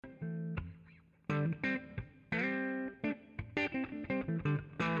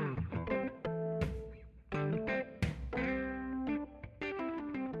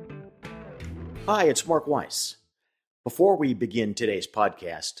Hi, it's Mark Weiss. Before we begin today's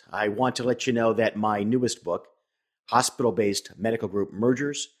podcast, I want to let you know that my newest book, Hospital Based Medical Group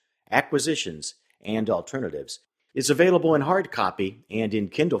Mergers, Acquisitions, and Alternatives, is available in hard copy and in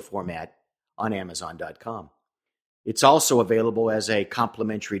Kindle format on Amazon.com. It's also available as a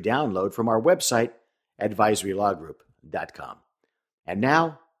complimentary download from our website, advisorylawgroup.com. And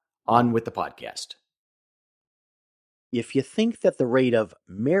now, on with the podcast. If you think that the rate of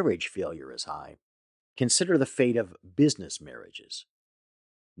marriage failure is high, consider the fate of business marriages.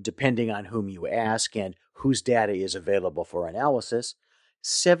 Depending on whom you ask and whose data is available for analysis,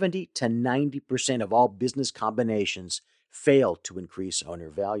 70 to 90% of all business combinations fail to increase owner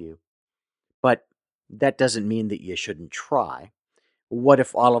value. But that doesn't mean that you shouldn't try. What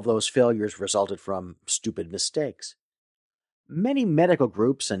if all of those failures resulted from stupid mistakes? Many medical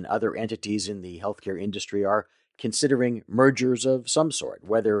groups and other entities in the healthcare industry are considering mergers of some sort,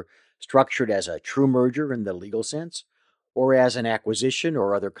 whether structured as a true merger in the legal sense, or as an acquisition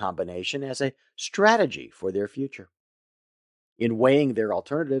or other combination as a strategy for their future. In weighing their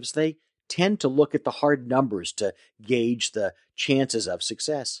alternatives, they tend to look at the hard numbers to gauge the chances of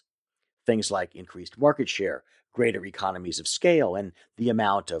success. Things like increased market share, greater economies of scale, and the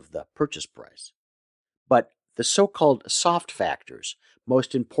amount of the purchase price. But the so called soft factors,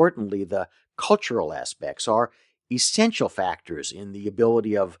 most importantly the cultural aspects, are essential factors in the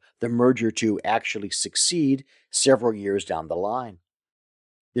ability of the merger to actually succeed several years down the line.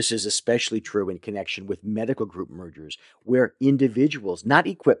 This is especially true in connection with medical group mergers, where individuals, not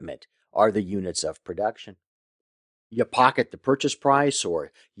equipment, are the units of production. You pocket the purchase price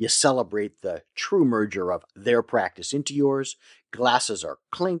or you celebrate the true merger of their practice into yours, glasses are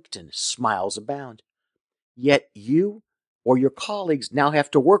clinked and smiles abound. Yet you or your colleagues now have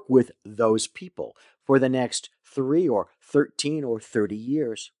to work with those people for the next 3 or 13 or 30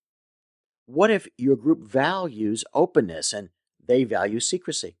 years. What if your group values openness and they value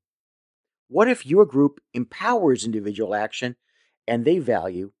secrecy? What if your group empowers individual action and they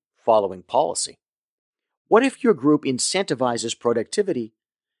value following policy? What if your group incentivizes productivity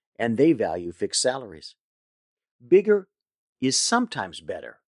and they value fixed salaries? Bigger is sometimes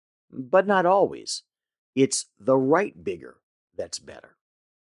better, but not always. It's the right bigger that's better.